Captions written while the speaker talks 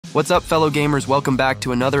What's up, fellow gamers? Welcome back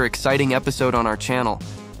to another exciting episode on our channel.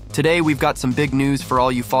 Today we've got some big news for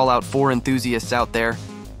all you Fallout 4 enthusiasts out there.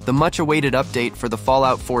 The much-awaited update for the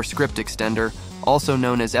Fallout 4 script extender, also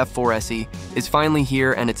known as F4SE, is finally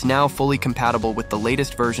here, and it's now fully compatible with the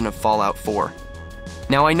latest version of Fallout 4.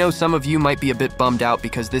 Now, I know some of you might be a bit bummed out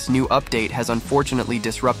because this new update has unfortunately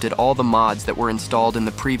disrupted all the mods that were installed in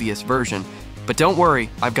the previous version, but don't worry,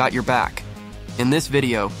 I've got your back. In this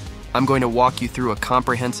video, I'm going to walk you through a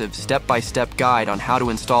comprehensive step-by-step guide on how to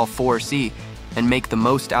install F4SE and make the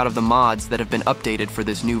most out of the mods that have been updated for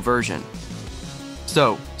this new version.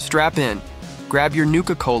 So, strap in, grab your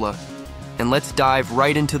Nuka-Cola, and let's dive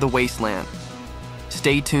right into the wasteland.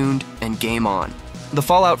 Stay tuned and game on. The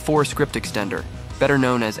Fallout 4 script extender, better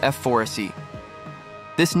known as F4SE.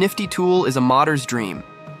 This nifty tool is a modder's dream,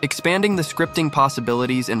 expanding the scripting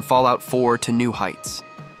possibilities in Fallout 4 to new heights.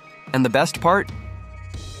 And the best part?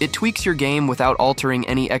 It tweaks your game without altering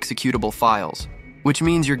any executable files, which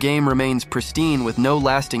means your game remains pristine with no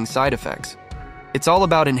lasting side effects. It's all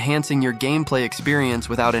about enhancing your gameplay experience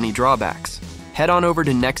without any drawbacks. Head on over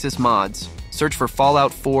to Nexus Mods, search for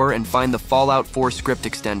Fallout 4 and find the Fallout 4 script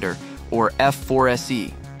extender, or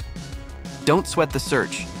F4SE. Don't sweat the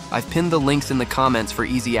search. I've pinned the links in the comments for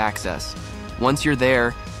easy access. Once you're there,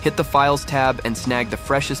 hit the Files tab and snag the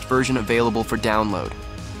freshest version available for download.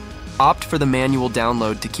 Opt for the manual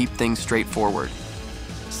download to keep things straightforward.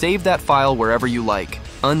 Save that file wherever you like,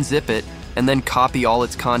 unzip it, and then copy all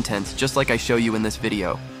its contents just like I show you in this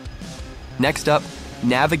video. Next up,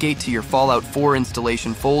 navigate to your Fallout 4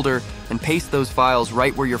 installation folder and paste those files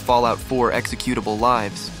right where your Fallout 4 executable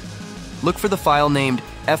lives. Look for the file named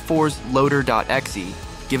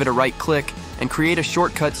F4SLoader.exe, give it a right click, and create a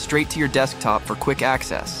shortcut straight to your desktop for quick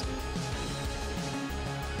access.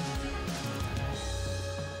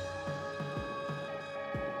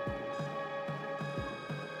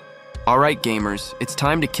 Alright gamers, it's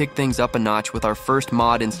time to kick things up a notch with our first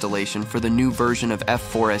mod installation for the new version of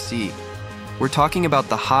F4SE. We're talking about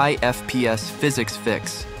the high FPS physics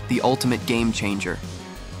fix, the ultimate game changer.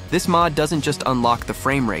 This mod doesn't just unlock the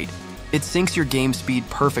frame rate, it syncs your game speed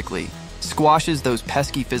perfectly, squashes those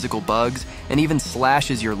pesky physical bugs, and even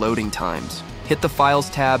slashes your loading times. Hit the Files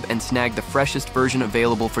tab and snag the freshest version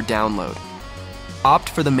available for download. Opt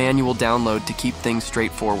for the manual download to keep things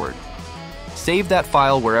straightforward. Save that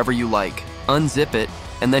file wherever you like, unzip it,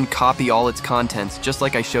 and then copy all its contents just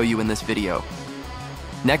like I show you in this video.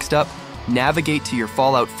 Next up, navigate to your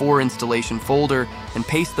Fallout 4 installation folder and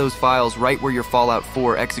paste those files right where your Fallout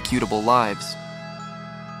 4 executable lives.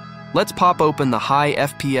 Let's pop open the high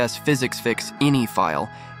FPS physics fix ini file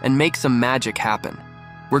and make some magic happen.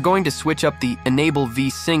 We're going to switch up the Enable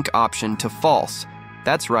VSync option to false.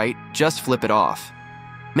 That's right, just flip it off.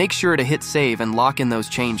 Make sure to hit save and lock in those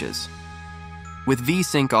changes. With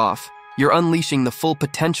VSync off, you're unleashing the full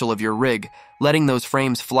potential of your rig, letting those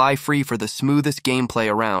frames fly free for the smoothest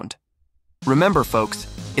gameplay around. Remember folks,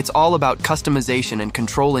 it's all about customization and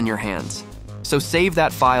control in your hands. So save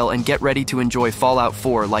that file and get ready to enjoy Fallout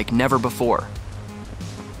 4 like never before.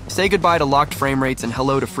 Say goodbye to locked frame rates and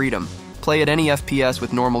hello to freedom. Play at any FPS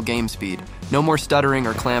with normal game speed. No more stuttering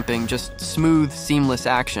or clamping, just smooth, seamless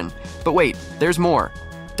action. But wait, there's more.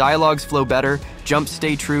 Dialogues flow better, jumps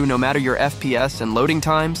stay true no matter your FPS, and loading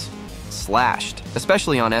times? Slashed,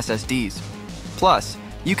 especially on SSDs. Plus,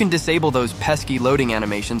 you can disable those pesky loading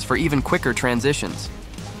animations for even quicker transitions.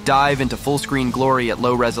 Dive into full-screen glory at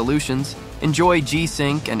low resolutions, enjoy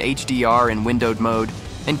G-Sync and HDR in windowed mode,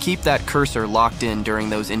 and keep that cursor locked in during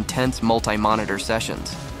those intense multi-monitor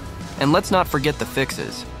sessions. And let's not forget the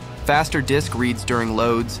fixes. Faster disk reads during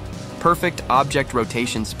loads, perfect object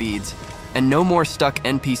rotation speeds, and no more stuck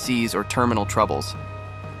NPCs or terminal troubles.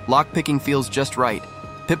 Lockpicking feels just right.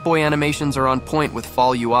 Pip-Boy animations are on point with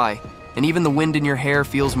Fall UI, and even the wind in your hair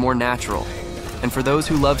feels more natural. And for those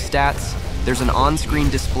who love stats, there's an on-screen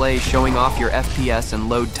display showing off your FPS and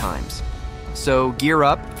load times. So gear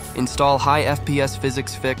up, install high FPS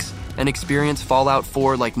physics fix, and experience Fallout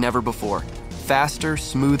 4 like never before. Faster,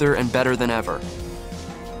 smoother, and better than ever.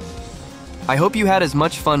 I hope you had as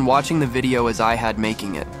much fun watching the video as I had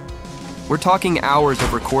making it. We're talking hours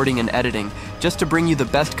of recording and editing just to bring you the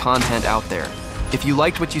best content out there. If you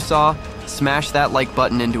liked what you saw, smash that like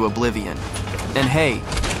button into oblivion. And hey,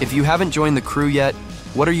 if you haven't joined the crew yet,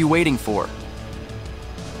 what are you waiting for?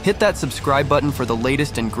 Hit that subscribe button for the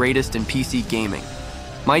latest and greatest in PC gaming.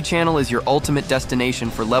 My channel is your ultimate destination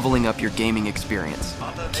for leveling up your gaming experience.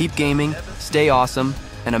 Keep gaming, stay awesome,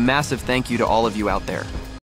 and a massive thank you to all of you out there.